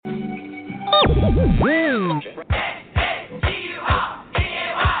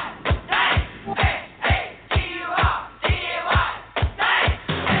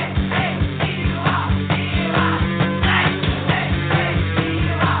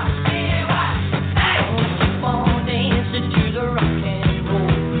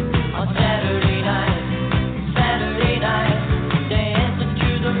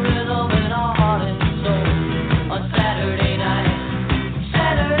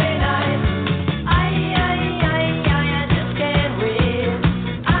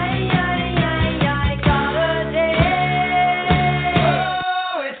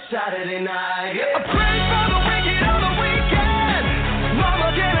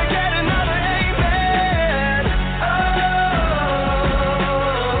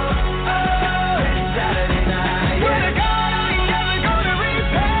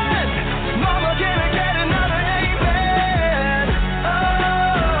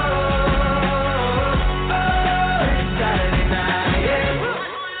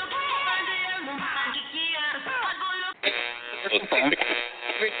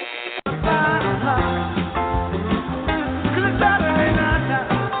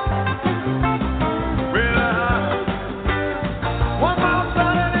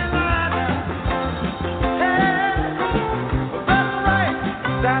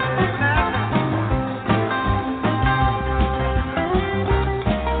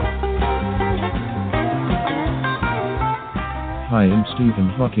Hi, I'm Stephen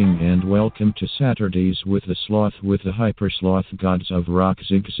Hawking and welcome to Saturdays with the Sloth with the Hyper-Sloth gods of rock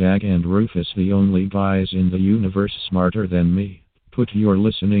Zig Zag and Rufus, the only guys in the universe smarter than me. Put your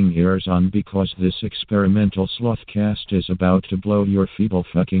listening ears on because this experimental slothcast is about to blow your feeble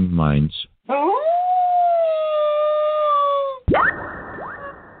fucking minds.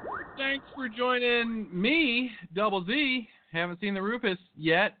 Thanks for joining me, Double Z. Haven't seen the Rufus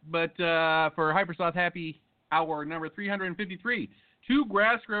yet, but for Hyper-Sloth Happy Hour number 353. Two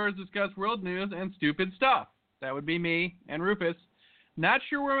grass growers discuss world news and stupid stuff. That would be me and Rufus. Not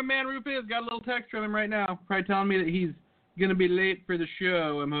sure where my man Rufus is. Got a little text from him right now. Probably telling me that he's going to be late for the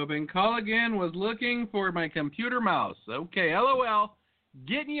show, I'm hoping. Call again. Was looking for my computer mouse. Okay, LOL.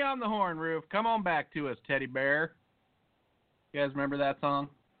 Getting you on the horn, Roof. Come on back to us, teddy bear. You guys remember that song?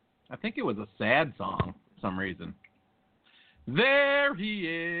 I think it was a sad song for some reason. There he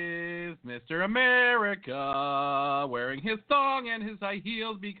is, Mr. America, wearing his thong and his high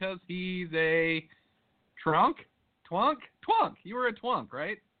heels because he's a twunk. You were a twunk,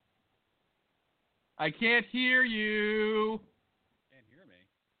 right? I can't hear you. Can't hear me.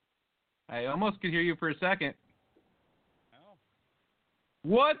 I almost could hear you for a second. Oh.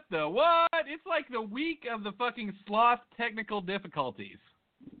 What the what? It's like the week of the fucking sloth technical difficulties.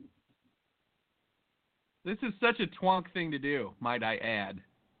 This is such a twunk thing to do, might I add.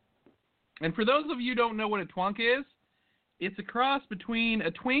 And for those of you who don't know what a twunk is, it's a cross between a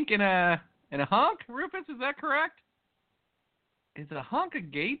twink and a hunk. Rufus, is that correct? Is a hunk a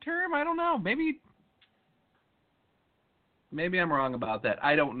gay term? I don't know. Maybe I'm wrong about that.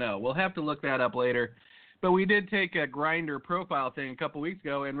 I don't know. We'll have to look that up later. But we did take a Grinder profile thing a couple weeks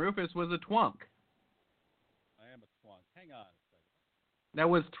ago, and Rufus was a twunk. I am a twunk. Hang on. Now,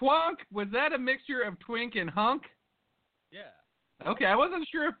 was that a mixture of twink and hunk? Yeah. Okay, I wasn't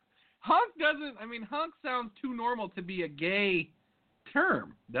sure if hunk sounds too normal to be a gay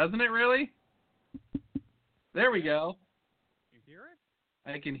term, doesn't it really? There we go. You hear it?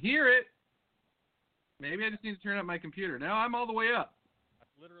 I can hear it. Maybe I just need to turn up my computer. Now I'm all the way up. I've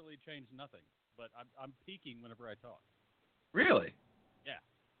literally changed nothing, but I'm peaking whenever I talk. Really? Yeah.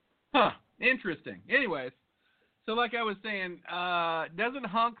 Huh, interesting. Anyways. So like I was saying, doesn't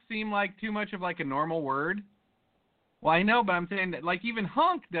hunk seem like too much of like a normal word? Well, I know, but I'm saying that like even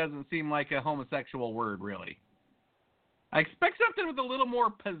hunk doesn't seem like a homosexual word, really. I expect something with a little more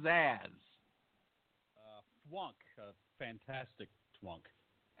pizzazz. Twunk, a fantastic twunk.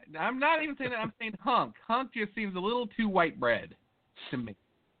 I'm not even saying that, I'm saying hunk. Hunk just seems a little too white bread to me.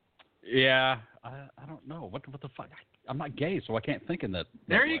 Yeah, I don't know. What the fuck? I'm not gay, so I can't think in that.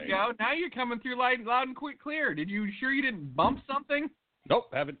 There you go. Now you're coming through loud and clear. You sure you didn't bump something? Nope,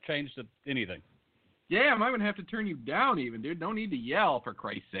 haven't changed anything. Yeah, I might even have to turn you down even, dude. No need to yell, for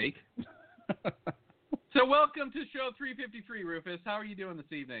Christ's sake. So welcome to show 353, Rufus. How are you doing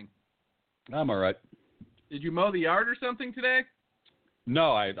this evening? I'm all right. Did you mow the yard or something today?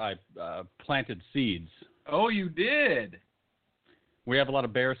 No, I planted seeds. Oh, you did? We have a lot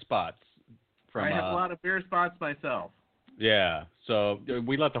of bare spots. I have a lot of bare spots myself. Yeah, so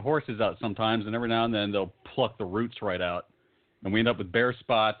we let the horses out sometimes, and every now and then they'll pluck the roots right out. And we end up with bare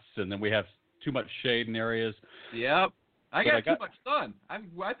spots, and then we have too much shade in areas. Yep. I got too much sun.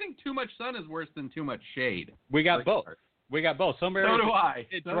 I think too much sun is worse than too much shade. We got both. Some areas so do I.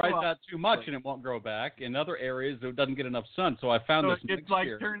 It dries out too much and it won't grow back. In other areas, it doesn't get enough sun. So I found this mixture. It like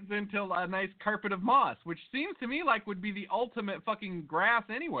turns into a nice carpet of moss, which seems to me like would be the ultimate fucking grass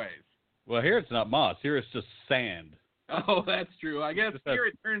anyways. Well, here it's not moss. Here it's just sand. Oh, that's true. I guess here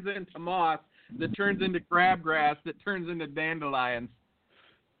it turns into moss, that turns into crabgrass, that turns into dandelions.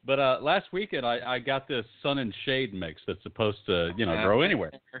 But last weekend, I got this sun and shade mix that's supposed to, grow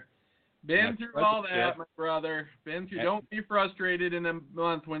anywhere. Been through all that, my brother. Been through. Don't be frustrated in a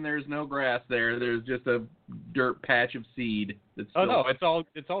month when there's no grass there. There's just a dirt patch of seed. That's no, it's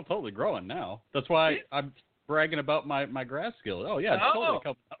all totally growing now. That's why I'm bragging about my grass skill. Oh yeah, it's totally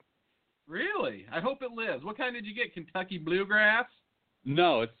coming up. Really? I hope it lives. What kind did you get? Kentucky bluegrass?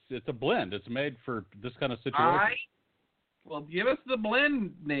 No, it's a blend. It's made for this kind of situation. Well, give us the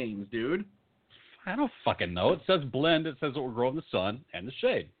blend names, dude. I don't fucking know. It says blend. It says it will grow in the sun and the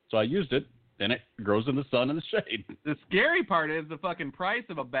shade. So I used it, and it grows in the sun and the shade. The scary part is the fucking price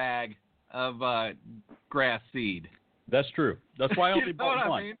of a bag of grass seed. That's true. That's why I only bought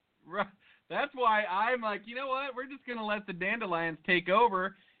one. I mean? That's why I'm like, you know what? We're just going to let the dandelions take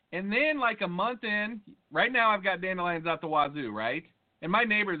over. And then like a month in, right now I've got dandelions out the wazoo, right? And my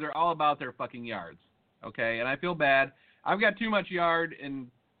neighbors are all about their fucking yards, okay? And I feel bad. I've got too much yard, and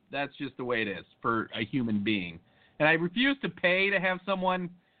that's just the way it is for a human being. And I refuse to pay to have someone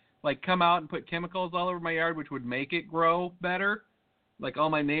like come out and put chemicals all over my yard, which would make it grow better, like all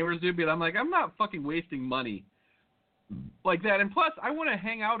my neighbors do. But I'm like, I'm not fucking wasting money like that. And plus, I want to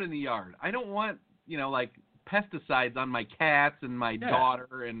hang out in the yard. I don't want, like pesticides on my cats and my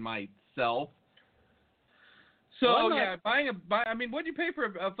daughter and myself. So I mean, what'd you pay for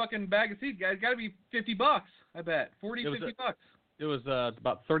a fucking bag of seeds, guys? Got to be $50, I bet. $50 bucks. It was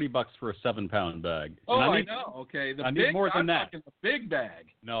about $30 for a 7-pound bag. Oh, I know. Okay, I need more than that. The big bag.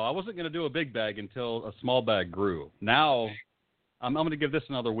 No, I wasn't going to do a big bag until a small bag grew. Now, I'm going to give this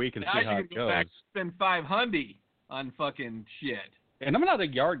another week and see how it goes. Back and spend $500 on fucking shit. And I'm not a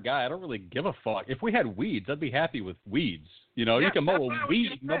yard guy. I don't really give a fuck. If we had weeds, I'd be happy with weeds. You can mow a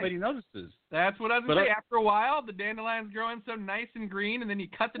weed, nobody notices. That's what I was going to say. After a while, the dandelion's growing so nice and green, and then you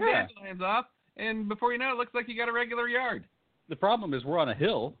cut the dandelions off, and before you know it, looks like you got a regular yard. The problem is we're on a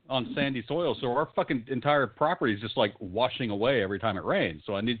hill on sandy soil, so our fucking entire property is just like washing away every time it rains.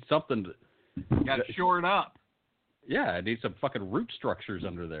 So I need something to... Got to shore it up. Yeah, I need some fucking root structures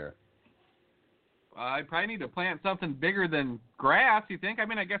under there. I probably need to plant something bigger than grass. You think? I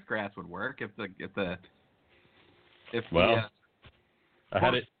mean, I guess grass would work if I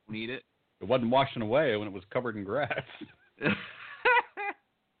had it. Need it. It wasn't washing away when it was covered in grass.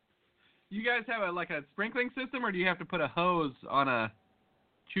 You guys have a sprinkling system, or do you have to put a hose on a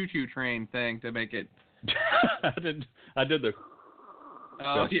choo-choo train thing to make it? I did the.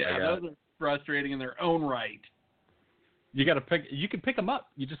 Oh yeah, those are frustrating in their own right. You can pick them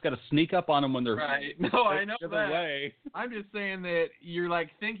up. You just got to sneak up on them when they're right. No, I know that. Way. I'm just saying that you're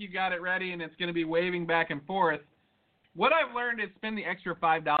think you got it ready and it's going to be waving back and forth. What I've learned is spend the extra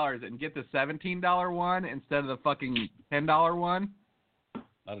 $5 and get the $17 one instead of the fucking $10 one.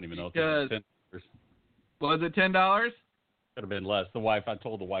 I don't even know if it was $10. Was it $10? Could have been less. I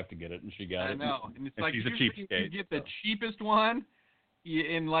told the wife to get it, and she got it. I know. And it's she's a cheapskate. You get the cheapest one,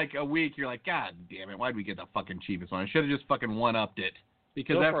 in a week, you're like, God damn it, why'd we get the fucking cheapest one? I should have just fucking one-upped it.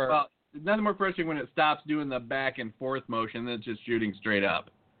 Because it's nothing more frustrating when it stops doing the back and forth motion than it's just shooting straight up.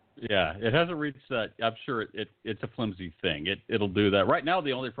 Yeah, it hasn't reached that. I'm sure it's a flimsy thing. It'll do that. Right now,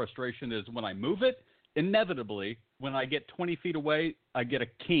 the only frustration is when I move it, inevitably, when I get 20 feet away, I get a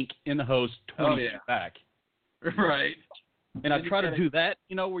kink in the hose 20 feet back. Right. And I try to do that,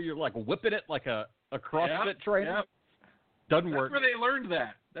 where you're whipping it like a CrossFit trainer. Yep. Doesn't work. That's where they learned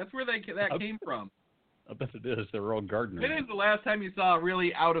that. That's where that came from. I bet it is. They're all gardeners. When is the last time you saw a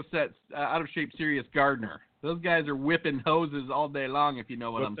really out of shape serious gardener? Those guys are whipping hoses all day long, if you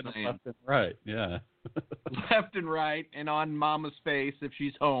know what I'm saying. Left and right, yeah. Left and right, and on Mama's face if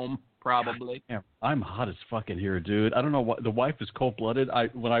she's home, probably. God, I'm hot as fucking here, dude. I don't know what the wife is cold-blooded.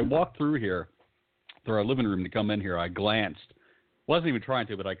 When I walked through our living room to come in here, I glanced. Wasn't even trying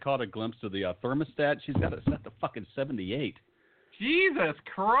to, but I caught a glimpse of the thermostat. She's got it set to fucking 78. Jesus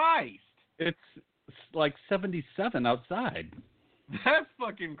Christ! It's like 77 outside. That's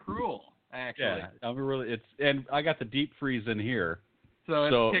fucking cruel. Actually, yeah, and I got the deep freeze in here,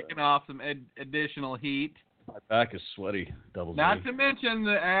 so it's kicking off some additional heat. My back is sweaty. Not to mention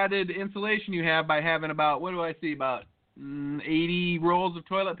the added insulation you have by having about 80 rolls of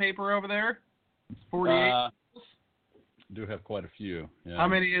toilet paper over there. 48. do have quite a few. Yeah. How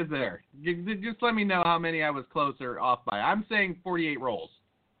many is there? Just let me know how many I was close or off by. I'm saying 48 rolls.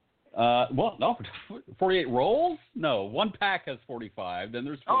 Well, no, 48 rolls? No, one pack has 45. Then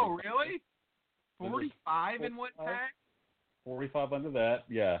there's 45. Oh, really? 45 in one pack? 45 under that,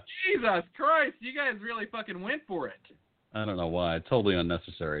 yeah. Jesus Christ, you guys really fucking went for it. I don't know why. Totally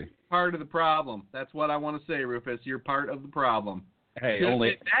unnecessary. Part of the problem. That's what I want to say, Rufus. You're part of the problem. Hey,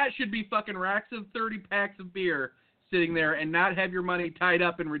 that should be fucking racks of 30 packs of beer sitting there and not have your money tied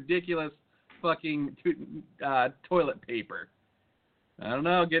up in ridiculous fucking toilet paper. I don't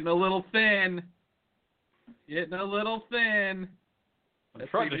know, getting a little thin. I'm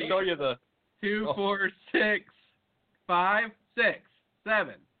trying to show you the 2, 4, 6, 5, 6,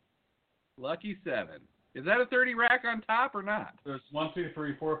 7. Lucky 7. Is that a 30 rack on top or not? There's 1, 2,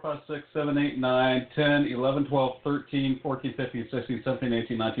 3, 4, 5, 6, 7, 8, 9, 10, 11, 12, 13, 14, 15, 16, 17,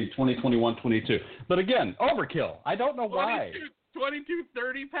 18, 19, 20, 21, 22. But again, overkill. I don't know why. 22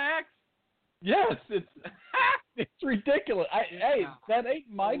 30 packs? Yes, it's ridiculous. Hey, that ain't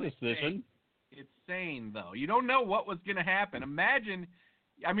my decision. It's sane, though. You don't know what was going to happen. Imagine,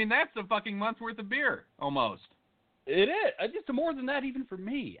 I mean, that's a fucking month's worth of beer, almost. It is. It's more than that even for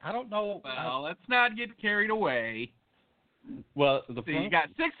me. I don't know. Well, let's not get carried away. Well, you got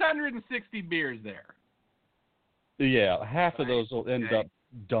 660 beers there. Yeah, half of those will end up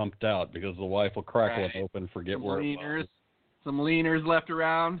dumped out because the wife will crack one open and forget where it was. Some leaners left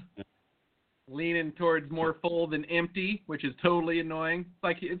around. Leaning towards more full than empty, which is totally annoying.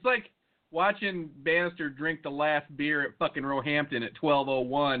 It's like watching Bannister drink the last beer at fucking Roehampton at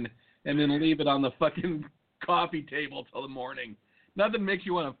 12:01 and then leave it on the fucking coffee table till the morning. Nothing makes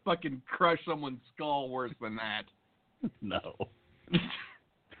you want to fucking crush someone's skull worse than that. No.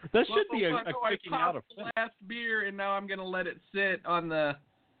 That should be a kicking out of the last beer, and now I'm going to let it sit on the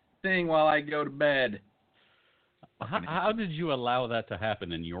thing while I go to bed. How did you allow that to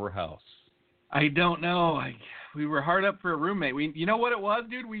happen in your house? I don't know. We were hard up for a roommate. You know what it was,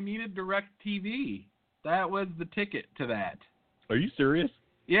 dude? We needed DirecTV. That was the ticket to that. Are you serious?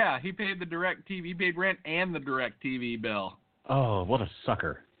 Yeah, he paid the DirecTV. He paid rent and the DirecTV bill. Oh, what a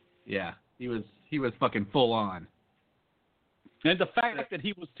sucker. Yeah, he was fucking full on. And the fact that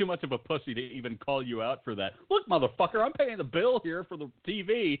he was too much of a pussy to even call you out for that. Look, motherfucker, I'm paying the bill here for the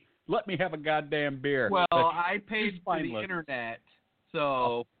TV. Let me have a goddamn beer. Well, I paid for the internet,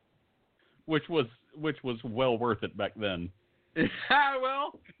 so... Which was well worth it back then.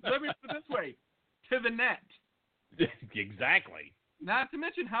 Well, let me put it this way. To the net. Exactly. Not to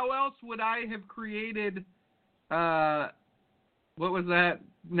mention, how else would I have created, what was that,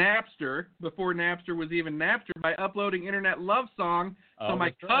 Napster, before Napster was even Napster, by uploading Internet Love Song so my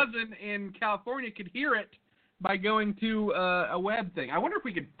cousin in California could hear it by going to a web thing. I wonder if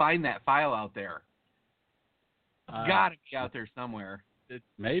we could find that file out there. Gotta be out there somewhere.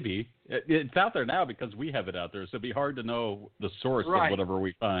 Maybe. It's out there now because we have it out there, so it'd be hard to know the source of whatever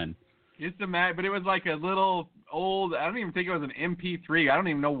we find. It's but it was like a little old, I don't even think it was an MP3. I don't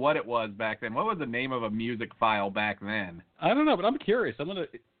even know what it was back then. What was the name of a music file back then? I don't know, but I'm curious. I'm going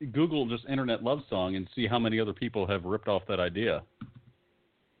to Google just Internet Love Song and see how many other people have ripped off that idea.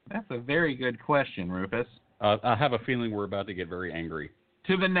 That's a very good question, Rufus. I have a feeling we're about to get very angry.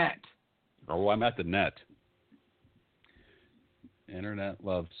 To the net. Oh, I'm at the net. Internet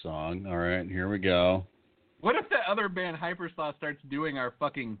Love Song. All right, here we go. What if that other band, Hypersloth, starts doing our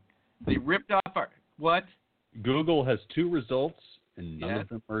fucking... They ripped off our... What? Google has 2 results, and none of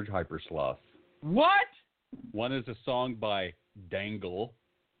them merge Hypersloth. What? One is a song by Dangle,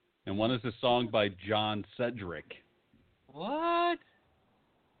 and one is a song by John Cedric. What?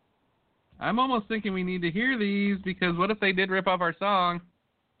 I'm almost thinking we need to hear these, because what if they did rip off our song?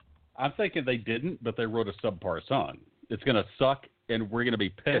 I'm thinking they didn't, but they wrote a subpar song. It's going to suck, and we're going to be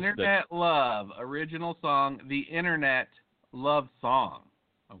pissed. Internet Love, original song, the Internet Love Song.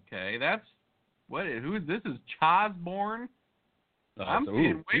 Okay, that's what? Who is this? Is Chosborn? I'm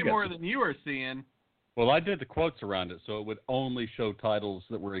seeing way more than you are seeing. Well, I did the quotes around it, so it would only show titles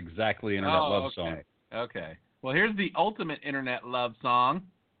that were exactly Internet Love Song. Okay. Well, here's the ultimate Internet Love Song.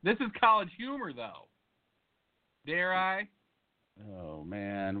 This is College Humor, though. Dare I? Oh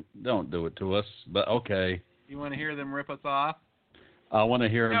man, don't do it to us. But okay. You want to hear them rip us off? I want to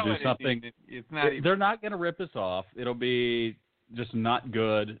hear them do something. It's not. They're not going to rip us off. It'll be just not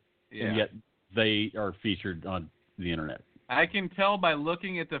good, and yet they are featured on the internet. I can tell by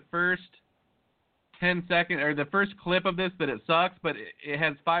looking at the first 10 seconds or the first clip of this that it sucks, but it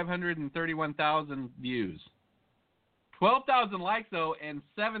has 531,000 views. 12,000 likes, though, and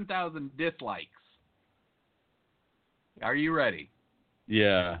 7,000 dislikes. Are you ready?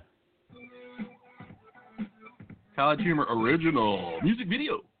 Yeah. College Humor original music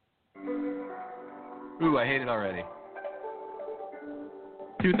video. Ooh, I hate it already.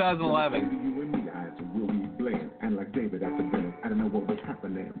 2011.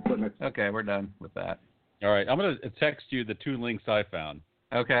 Okay, we're done with that. All right, I'm going to text you the 2 links I found.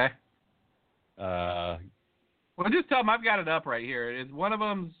 Okay. Well, just tell them I've got it up right here. Is one of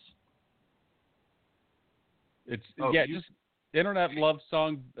them's... It's just Internet Love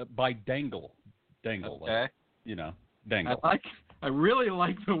Song by Dangle. Dangle. Okay. Like, Dangle. I really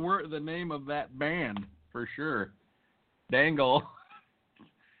like the name of that band for sure. Dangle.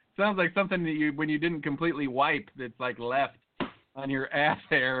 Sounds like something that when you didn't completely wipe that's like left on your ass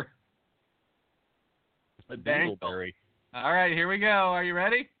hair. A dangleberry. All right, here we go. Are you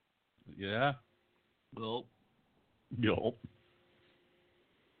ready? Yeah. Gulp. Gulp.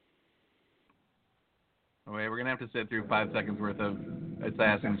 Oh, wait, we're going to have to sit through 5 seconds worth of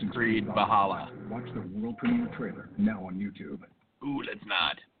Assassin's Creed Valhalla. Watch the world premiere trailer now on YouTube. Ooh, let's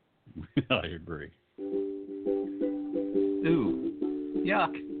not. I agree. Ooh,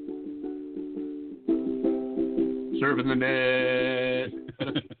 yuck. Surfing the net.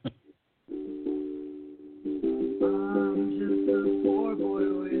 I'm just a poor boy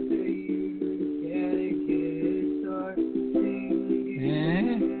with a guitar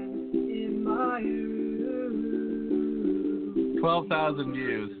singing in my room. 12,000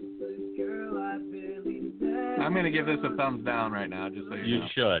 views. I'm going to give this a thumbs down right now, just so you know. You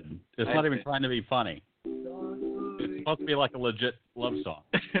should. It's not even trying to be funny. It's supposed to be like a legit love song.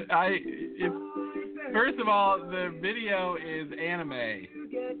 First of all, the video is anime.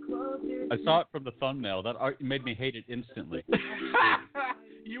 I saw it from the thumbnail. That made me hate it instantly.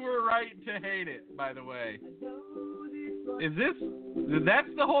 You were right to hate it, by the way. That's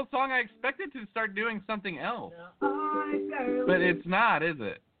the whole song? I expected to start doing something else. But it's not, is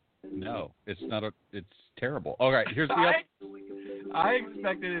it? No, it's not. It's terrible. All right, here's the other. I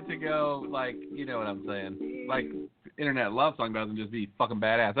expected it to go like, you know what I'm saying, like Internet Love Song doesn't just be fucking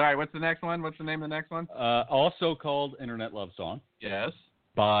badass. All right, what's the next one? What's the name of the next one? Also called Internet Love Song. Yes.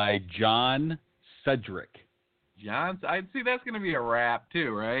 By John Cedric. I'd see that's going to be a rap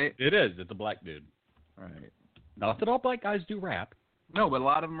too, right? It is. It's a black dude. All right. Not that all black guys do rap. No, but a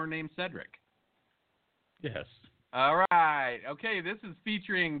lot of them are named Cedric. Yes. All right. Okay, this is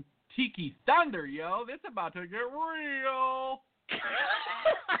featuring Tiki Thunder, yo. This about to get real.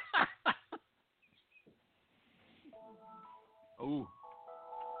 Oh,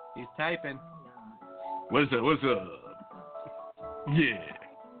 he's typing. What's up? Yeah.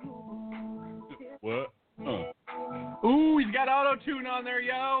 What? Ooh, he's got auto-tune on there,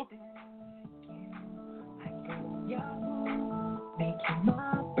 yo.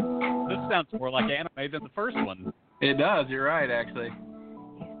 This sounds more like anime than the first one. It does. You're right, actually.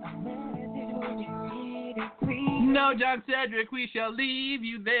 No, John Cedric, we shall leave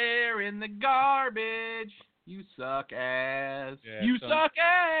you there in the garbage. You suck ass. Yeah, you suck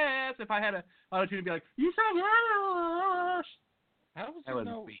ass. If I had an auto-tune, it'd be like, you suck ass. How is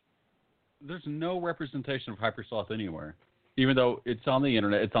there there's no representation of Hypersloth anywhere. Even though it's on the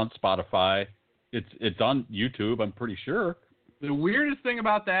internet, it's on Spotify, it's on YouTube, I'm pretty sure. The weirdest thing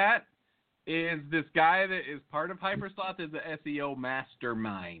about that is this guy that is part of Hypersloth is the SEO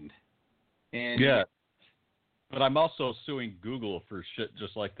mastermind. And yeah. But I'm also suing Google for shit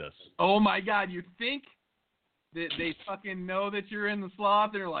just like this. Oh my God, you think that they fucking know that you're in the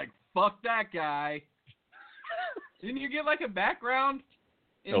sloth? They're like, fuck that guy. Didn't you get like a background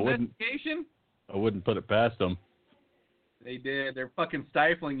investigation? I wouldn't put it past them. They did. They're fucking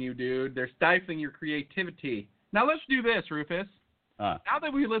stifling you, dude. They're stifling your creativity. Now let's do this, Rufus. Now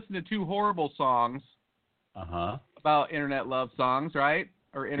that we listened to 2 horrible songs about internet love songs, right?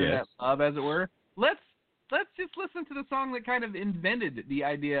 Or internet love, as it were. Let's just listen to the song that kind of invented the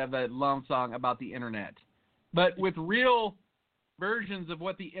idea of a love song about the internet, but with real versions of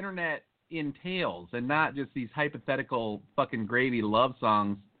what the internet entails, and not just these hypothetical fucking gravy love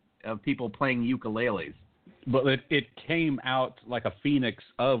songs of people playing ukuleles. But it came out like a phoenix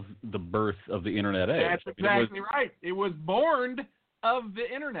of the birth of the internet age. That's exactly right. It was born of the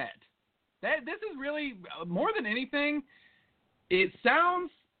internet. This is really, more than anything, it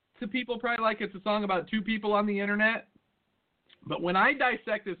sounds to people probably like it's a song about 2 people on the internet. But when I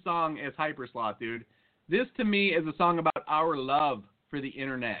dissect this song as Hypersloth, dude, this to me is a song about our love for the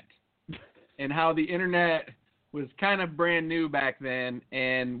internet and how the internet was kind of brand new back then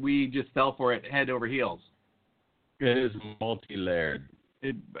and we just fell for it head over heels. It is multi-layered.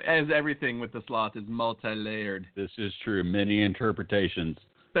 As everything with the sloth is multi-layered. This is true. Many interpretations.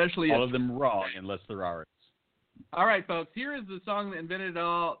 Especially all of them wrong unless they're ours. All right, folks. Here is the song that invented it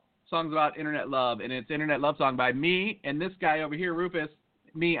all. song's about internet love, and it's Internet Love Song by me and this guy over here, Rufus.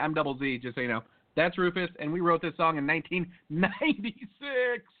 Me, I'm Double Z, just so you know. That's Rufus, and we wrote this song in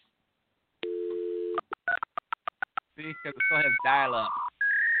 1996. See, because it still has dial-up.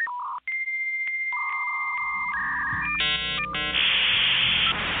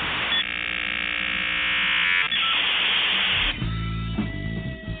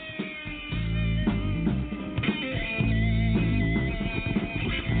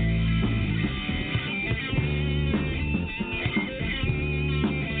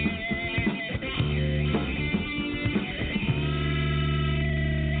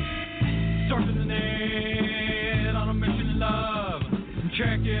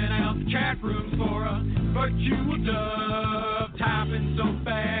 Checking out the chat rooms for a virtual dove. Typing so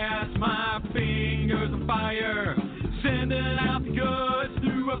fast, my fingers on fire. Sending out the goods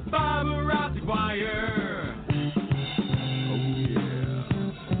through a fiber optic wire. Oh yeah.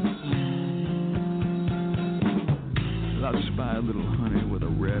 I spy a little honey with a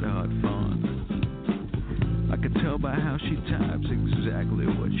red hot fun. I could tell by how she types exactly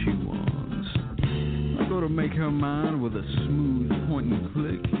what she wants. I go to make her mine with a smooth point and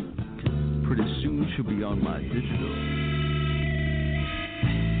click. Pretty soon she'll be on my digital.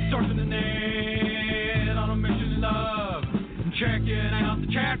 Surfing the net on a mission of love. Checking out the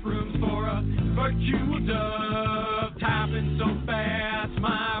chat rooms for a virtual dove. Typing so fast,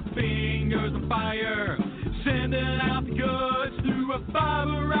 my fingers on fire. Sending out the goods through a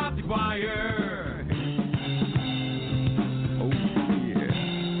fiber optic wire.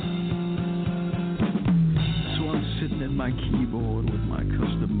 Sitting at my keyboard with my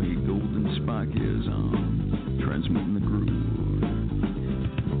custom-made golden spike ears on, transmitting the groove.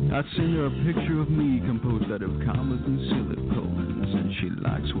 I send her a picture of me composed out of commas and silicones, and she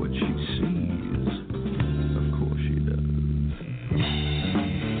likes what she sees. Of course she does.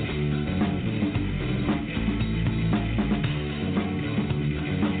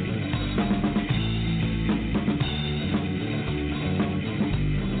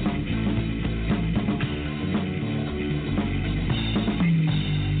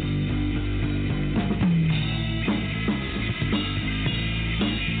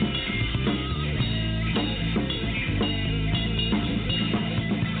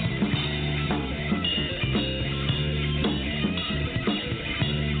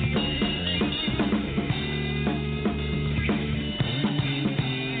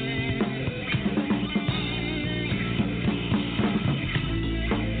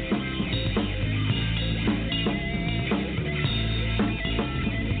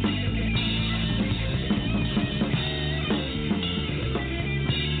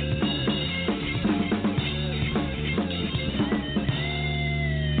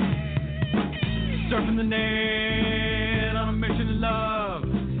 Surfing the net on a mission of love.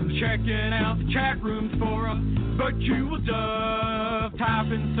 Checking out the chat rooms for a virtual dove.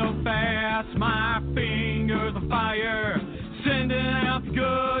 Typing so fast, my fingers on fire. Sending out the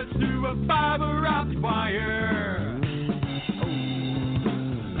goods through a fiber optic wire.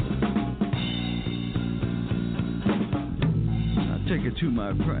 I take her to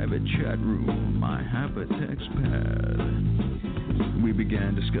my private chat room, my hypertext pad. We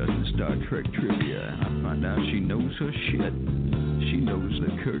began discussing Star Trek trivia. I find out she knows her shit. She knows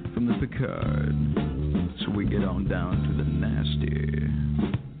the Kirk from the Picard. So we get on down to the nasty.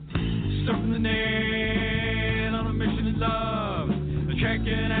 Surfing the net on a mission of love.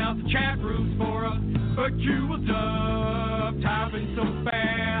 Checking out the chat rooms for a virtual dove. Typing so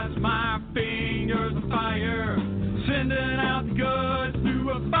fast, my fingers on fire. Sending out the goods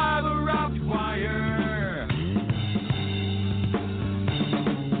through a fiber optic wire.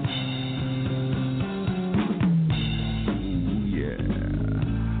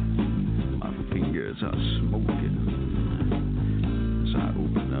 Are smoking as I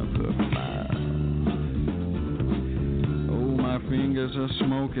open up her file. Oh, my fingers are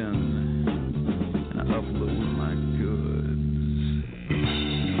smoking, and I upload my goods.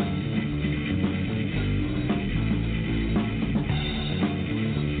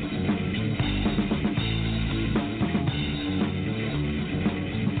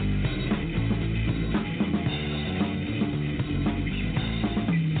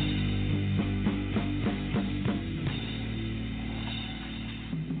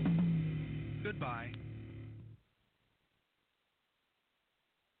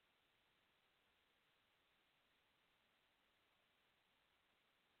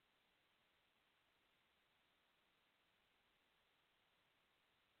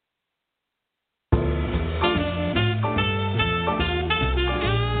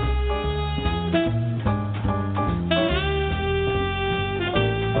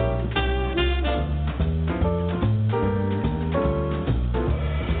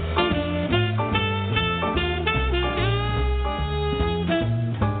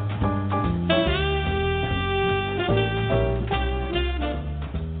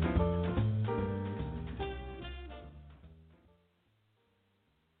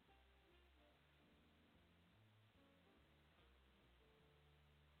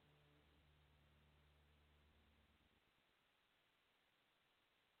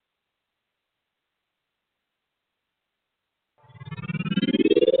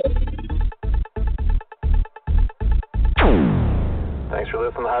 you're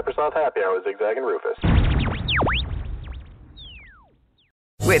listening to Hypersouth Happy Hour with Zig Zag and Rufus.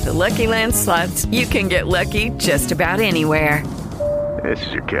 With the Lucky Land Slots, you can get lucky just about anywhere. This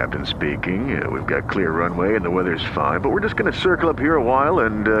is your captain speaking. We've got clear runway and the weather's fine, but we're just going to circle up here a while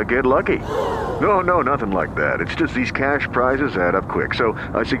and get lucky. No, nothing like that. It's just these cash prizes add up quick. So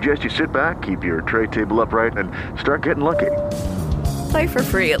I suggest you sit back, keep your tray table upright, and start getting lucky. Play for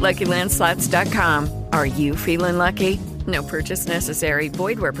free at LuckyLandSlots.com. Are you feeling lucky? No purchase necessary.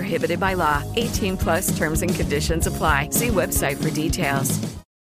 Void where prohibited by law. 18+ terms and conditions apply. See website for details.